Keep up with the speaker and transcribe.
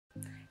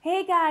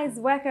Hey guys,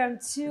 welcome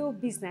to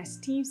Business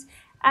Tips,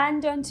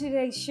 and on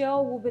today's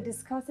show we'll be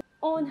discussing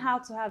on how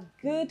to have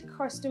good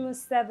customer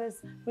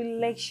service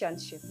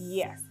relationship.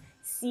 Yes,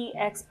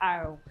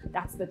 CXR,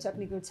 that's the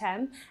technical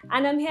term,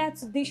 and I'm here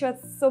to dish out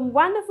some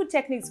wonderful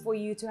techniques for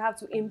you to have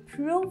to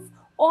improve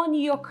on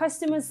your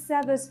customer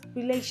service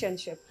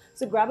relationship.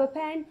 So grab a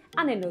pen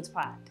and a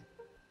notepad.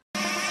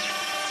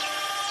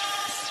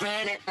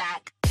 Run it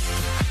back.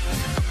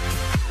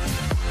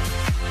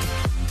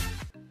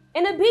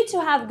 In a bid to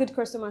have good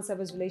customer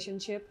service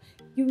relationship,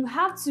 you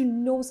have to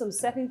know some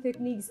certain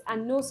techniques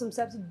and know some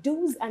certain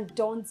do's and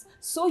don'ts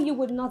so you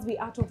would not be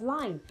out of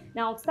line.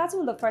 Now, starting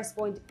with the first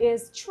point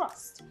is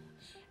trust.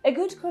 A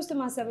good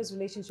customer service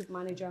relationship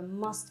manager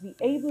must be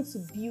able to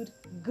build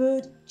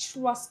good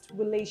trust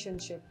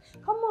relationship.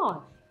 Come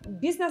on,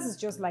 business is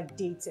just like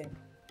dating.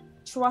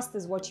 Trust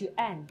is what you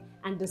earn,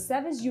 and the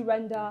service you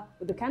render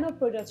with the kind of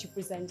products you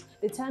present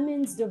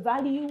determines the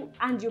value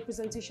and your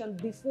presentation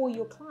before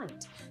your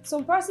client.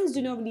 Some persons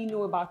do not really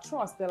know about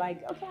trust. They're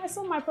like, okay, I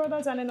saw my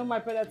products and I know my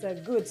products are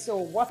good, so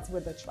what's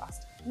with the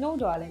trust? No,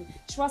 darling,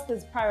 trust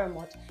is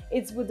paramount.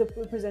 It's with the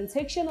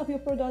presentation of your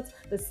products,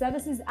 the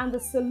services, and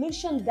the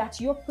solution that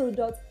your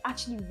product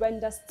actually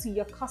renders to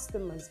your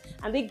customers.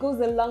 And it goes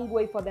a long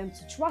way for them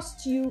to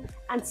trust you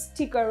and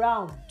stick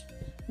around.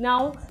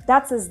 Now,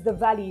 that is the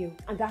value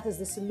and that is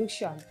the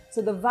solution.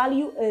 So the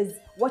value is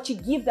what you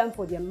give them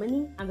for their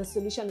money, and the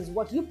solution is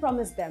what you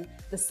promise them,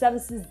 the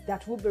services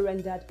that will be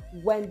rendered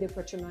when they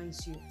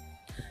patronize you.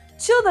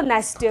 To the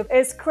next step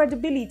is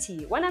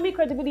credibility. When I mean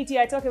credibility,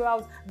 I talk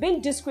about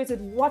being discreet with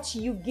what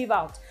you give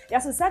out. There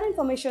are some certain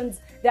information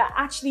that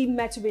are actually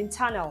meant to be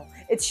internal.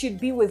 It should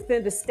be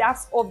within the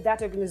staffs of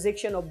that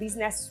organization or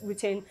business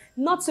routine,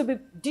 not to be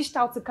dished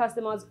out to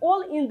customers,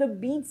 all in the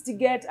bids to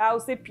get, I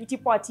would say, pity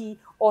party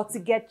or to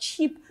get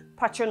cheap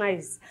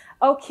patronized.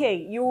 Okay,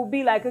 you will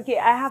be like, okay,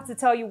 I have to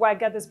tell you where I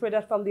get this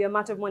product from, the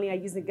amount of money I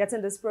use in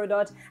getting this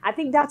product. I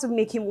think that will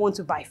make him want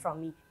to buy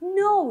from me.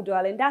 No,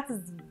 darling, that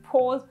is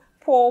poor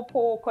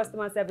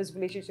customer service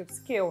relationship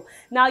skill.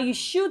 Now, you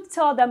should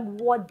tell them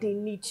what they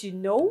need to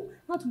know,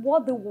 not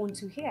what they want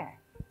to hear.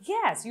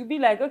 Yes, you'll be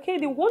like, okay,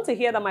 they want to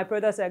hear that my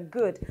products are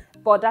good,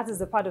 but that is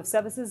a part of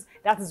services.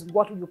 That is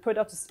what your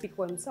product to speak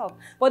for himself.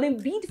 But the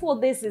bid for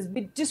this is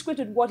be discreet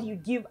with what you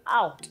give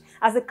out.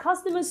 As a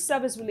customer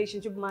service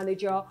relationship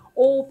manager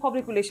or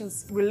public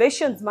relations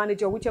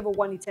manager, whichever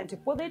one you tend to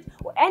put it,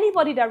 or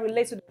anybody that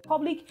relates to the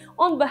public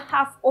on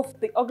behalf of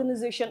the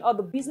organization or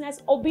the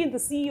business, or being the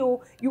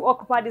CEO, you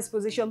occupy this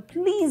position,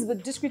 please be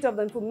discreet of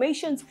the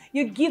information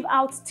you give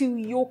out to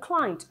your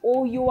client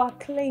or your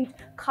acclaimed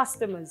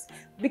customers.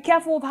 Be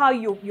careful of how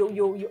your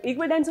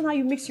ingredients and how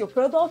you mix your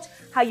product,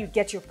 how you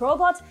get your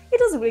product. It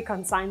doesn't really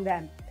concern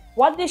them.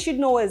 What they should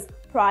know is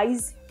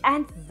price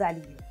and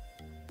value.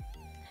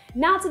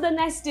 Now to the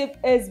next step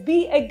is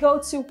be a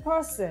go-to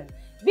person.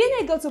 Being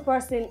a go-to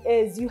person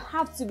is you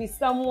have to be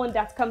someone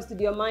that comes to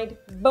your mind.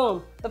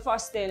 Boom. The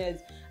first thing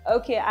is,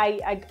 okay,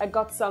 I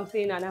got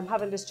something and I'm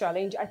having this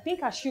challenge. I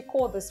think I should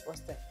call this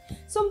person.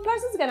 Some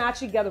persons can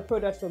actually get a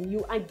product from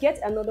you and get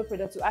another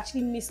product to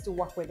actually miss to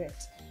work with it.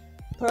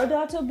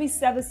 Product will be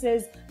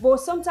services, but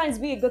sometimes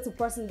be a go-to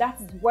person. That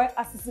is where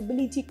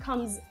accessibility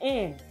comes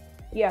in.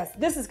 Yes,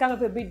 this is kind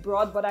of a bit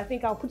broad, but I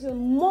think I'll put it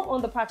more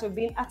on the part of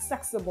being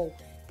accessible.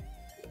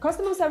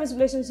 Customer service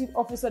relationship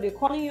officer, they're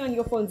calling you on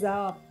your phones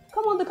up.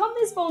 Come on, the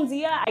company's phones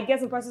here. I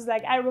get some persons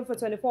like, I run for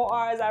 24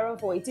 hours, I run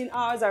for 18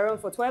 hours, I run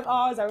for 12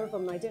 hours, I run for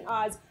 19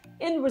 hours.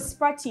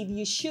 Irrespective,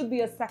 you should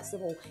be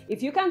accessible.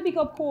 If you can pick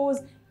up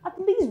calls, at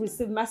least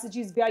receive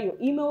messages via your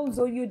emails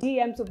or your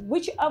DMs of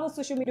whichever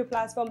social media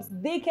platforms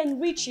they can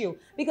reach you,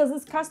 because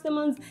these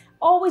customers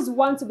always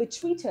want to be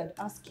treated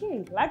as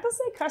king. Like I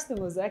say,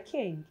 customers are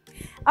king.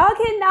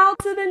 Okay, now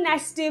to the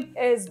next step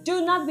is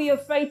do not be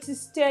afraid to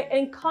stay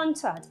in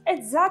contact.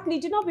 Exactly,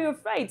 do not be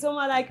afraid.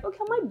 Someone like, okay,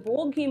 am I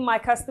bogging my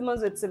customers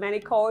with so many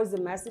calls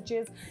and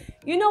messages?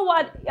 You know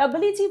what?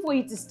 Ability for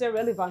you to stay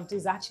relevant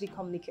is actually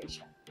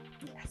communication.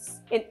 Yes.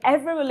 In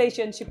every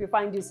relationship you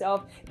find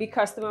yourself, be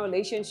customer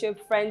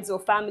relationship, friends or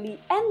family,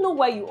 and know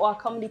where you are,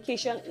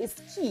 communication is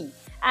key.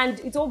 And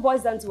it all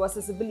boils down to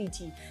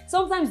accessibility.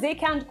 Sometimes they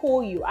can't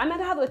call you. I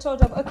might have a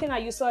thought of, okay, now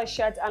you saw a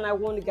shirt and I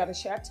want to get a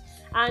shirt.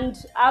 And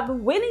I've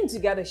been willing to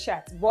get a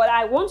shirt, but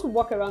I want to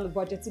walk around the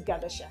budget to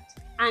get a shirt.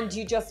 And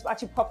you just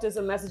actually popped in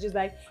some messages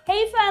like,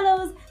 hey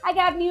fellows, I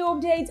got new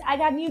updates, I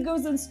got new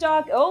goods in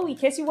stock. Oh, in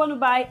case you want to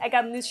buy, I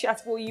got this shirt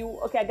for you.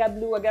 Okay, I got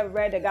blue, I got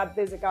red, I got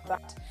this, I got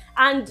that.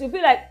 And you'll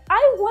be like,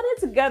 I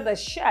wanted to get the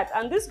shirt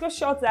and these good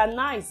shirts are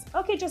nice.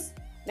 Okay,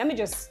 let me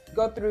just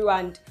go through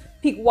and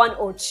pick one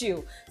or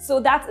two.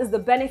 So that is the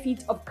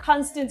benefit of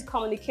constant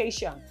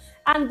communication.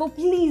 But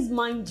please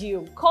mind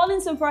you,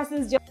 calling some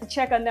persons just to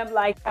check on them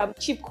like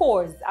cheap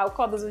calls. I'll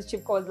call those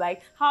cheap calls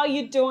like, how are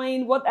you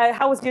doing?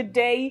 How was your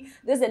day?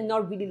 Those are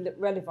not really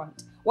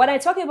relevant. When I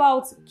talk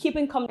about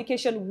keeping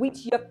communication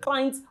with your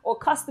clients or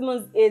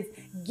customers is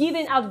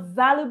giving out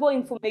valuable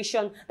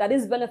information that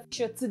is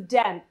beneficial to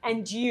them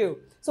and you.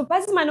 So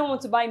person might not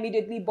want to buy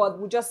immediately, but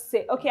will just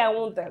say, okay, I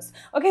want this.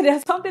 Okay,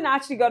 there's something I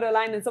actually got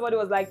online and somebody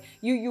was like,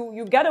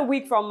 you get a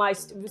week from my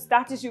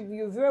status, you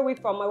view a week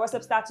from my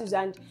WhatsApp status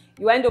and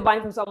you end up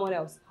buying from someone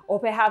else. Or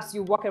perhaps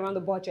you walk around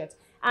the budget.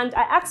 And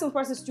I asked some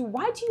persons too,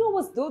 why do you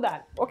always do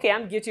that? Okay,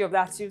 I'm guilty of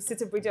that too,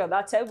 sitting pretty on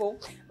that table.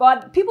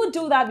 But people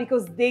do that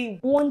because they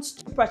want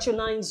to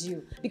patronize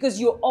you, because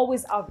you're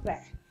always out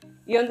there.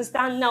 You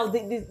understand? Now,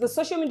 the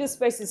social media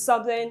space is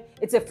something,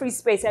 it's a free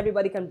space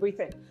everybody can breathe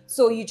in.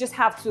 So you just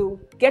have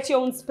to get your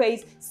own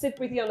space, sit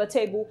pretty on the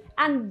table,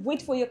 and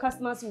wait for your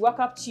customers to walk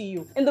up to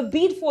you. And the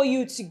bid for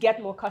you to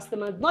get more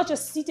customers, not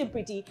just sitting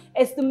pretty,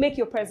 is to make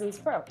your presence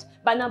felt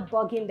by not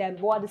bugging them,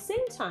 but at the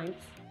same time,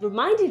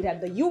 reminding them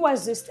that you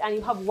exist and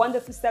you have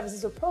wonderful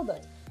services or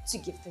products to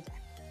give to them.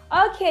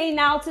 Okay,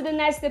 now to the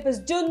next step is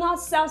do not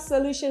sell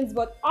solutions,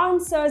 but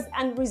answers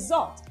and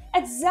results.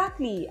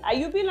 Exactly.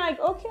 You be like,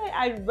 okay,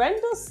 I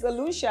render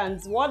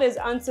solutions. What is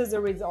answers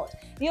and result?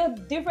 There are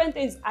different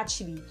things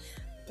actually.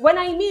 When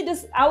I mean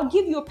this, I'll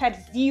give you a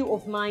pet view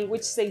of mine,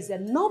 which says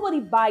that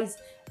nobody buys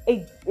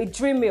a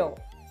dream meal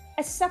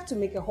except to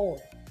make a hole.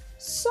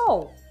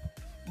 So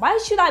why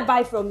should I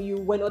buy from you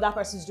when other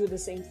persons do the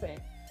same thing?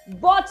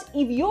 But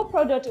if your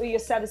product or your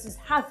services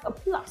has a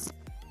plus,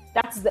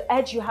 that's the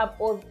edge you have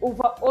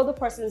over other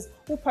persons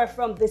who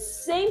perform the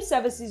same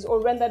services or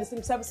render the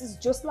same services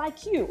just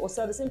like you, or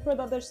sell the same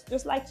product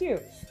just like you.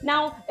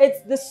 Now,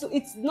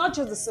 it's not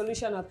just the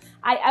solution of,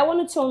 I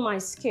want to tone my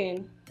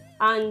skin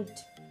and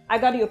I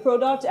got your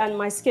product and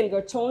my skin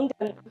got toned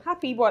and I'm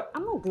happy, but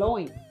I'm not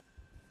glowing.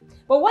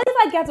 But what if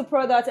I get a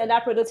product and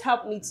that product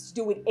helped me to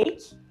do with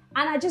ache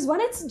and I just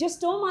wanted to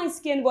just tone my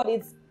skin, but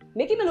it's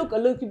making me look a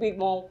little bit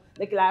more,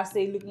 like last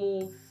day, look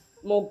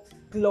more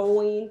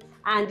glowing,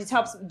 and it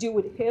helps deal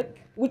with hip,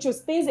 which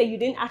was things that you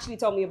didn't actually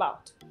tell me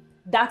about.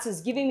 That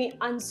is giving me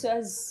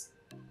answers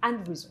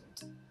and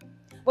results.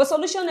 But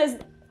solution is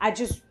I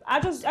just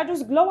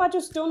glow, I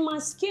just tone my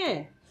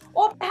skin.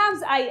 Or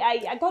perhaps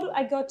I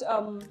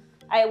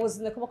was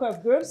in a couple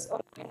of groups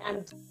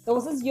and there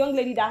was this young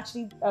lady that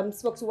actually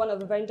spoke to one of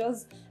the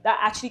vendors that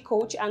actually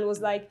coach and was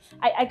like,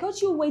 I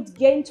got you a weight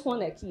gain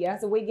tonic here,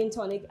 as a weight gain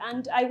tonic,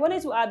 and I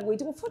wanted to add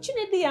weight.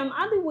 Unfortunately, I'm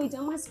adding weight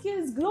and my skin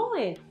is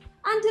glowing.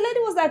 And the lady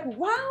was like,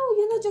 wow,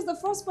 you're not just the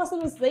first person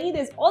who's saying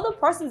this, other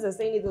persons are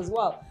saying it as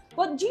well.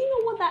 But do you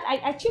know what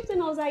that, I chipped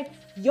in, I was like,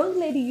 young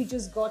lady, you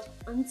just got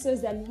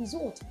answers and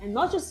results and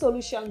not just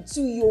solution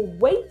to your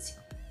weight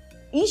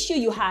issue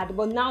you had,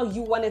 but now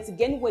you wanted to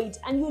gain weight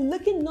and you're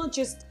looking, not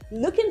just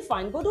looking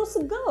fine, but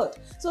also good.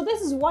 So this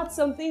is what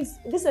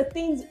these are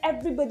things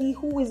everybody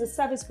who is a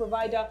service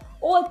provider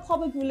or a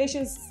public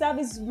relations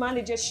service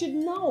manager should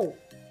know.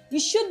 You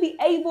should be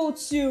able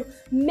to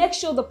make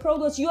sure the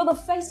product, you're the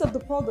face of the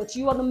product,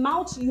 you are the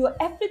mouth, you are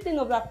everything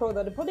of that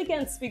product. The product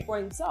can't speak for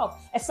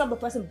himself except the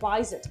person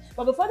buys it.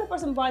 But before the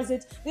person buys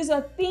it, these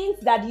are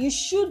things that you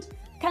should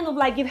kind of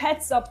like give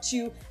heads up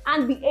to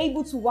and be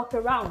able to walk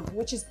around,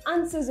 which is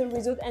answers and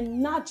results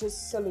and not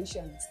just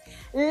solutions.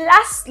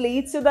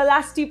 Lastly, to the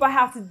last tip I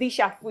have to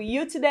dish out for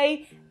you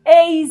today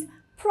is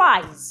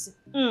price.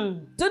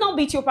 Do not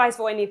beat your price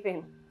for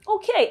anything.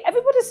 Okay,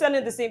 everybody's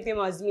selling the same thing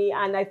as me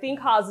and I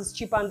think hers is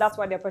cheaper and that's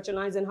why they're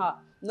patronizing her.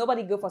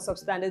 Nobody go for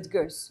substandard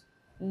goods.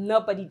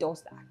 Nobody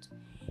does that.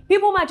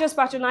 People might just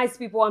patronize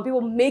people and people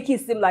make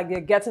it seem like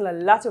they're getting a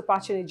lot of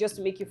patronage just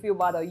to make you feel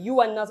better. You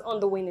are not on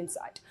the winning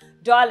side.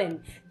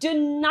 Darling, do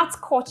not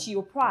cut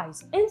your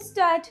price.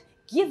 Instead,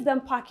 give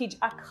them package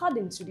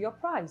according to your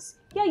price.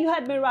 Yeah, you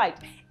heard me right.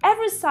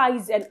 Every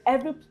size and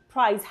every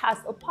price has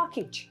a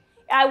package.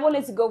 I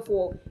wanted to go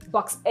for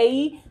box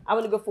A, I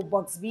want to go for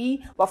box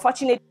B, but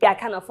fortunately I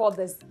can't afford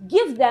this.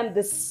 Give them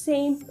the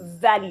same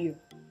value.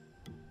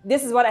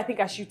 This is what I think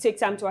I should take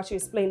time to actually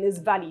explain, this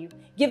value.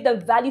 Give them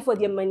value for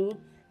their money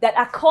that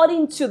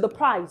according to the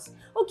price.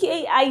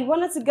 Okay, I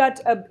wanted to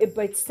get a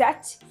bed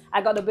set.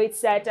 I got a bed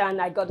set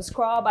and I got a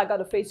scrub, I got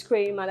a face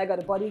cream and I got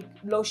a body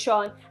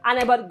lotion and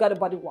I got a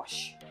body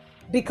wash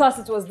because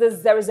it was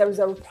this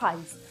 000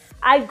 price.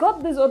 I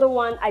got this other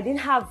one, I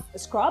didn't have a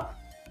scrub.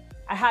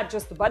 I had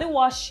just the body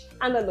wash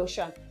and the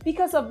lotion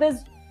because of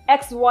this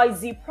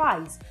XYZ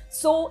price.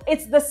 So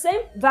it's the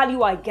same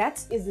value I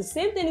get, it's the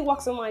same thing it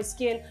works on my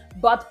skin,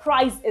 but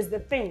price is the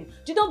thing.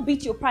 Do not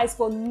beat your price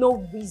for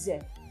no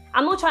reason.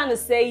 I'm not trying to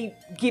say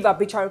give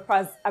arbitrary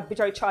price,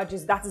 arbitrary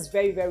charges. That is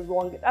very, very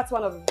wrong. That's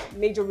one of the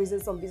major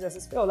reasons some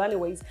businesses fail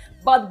anyways.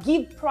 But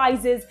give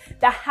prices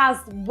that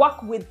can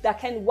work with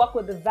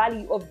the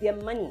value of their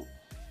money.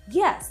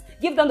 Yes,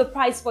 give them the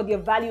price for their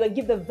value and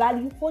give the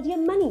value for their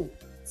money.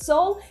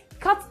 So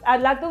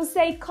like they'll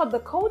say, cut the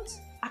coat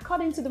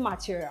according to the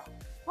material,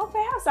 or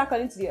perhaps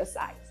according to your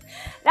size.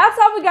 That's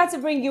how we got to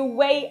bring you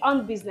way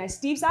on business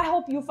tips. I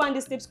hope you find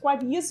these tips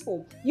quite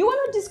useful. You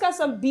want to discuss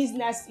some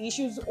business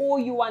issues, or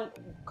you want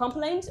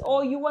complaints,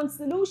 or you want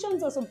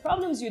solutions, or some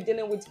problems you're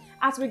dealing with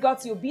as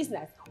regards your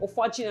business or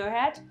fortune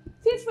ahead?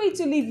 Feel free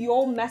to leave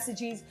your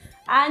messages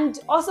and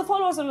also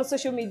follow us on the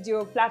social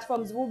media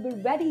platforms. We'll be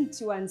ready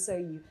to answer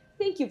you.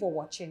 Thank you for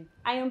watching.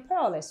 I am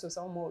Pearl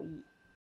Esosamoyi.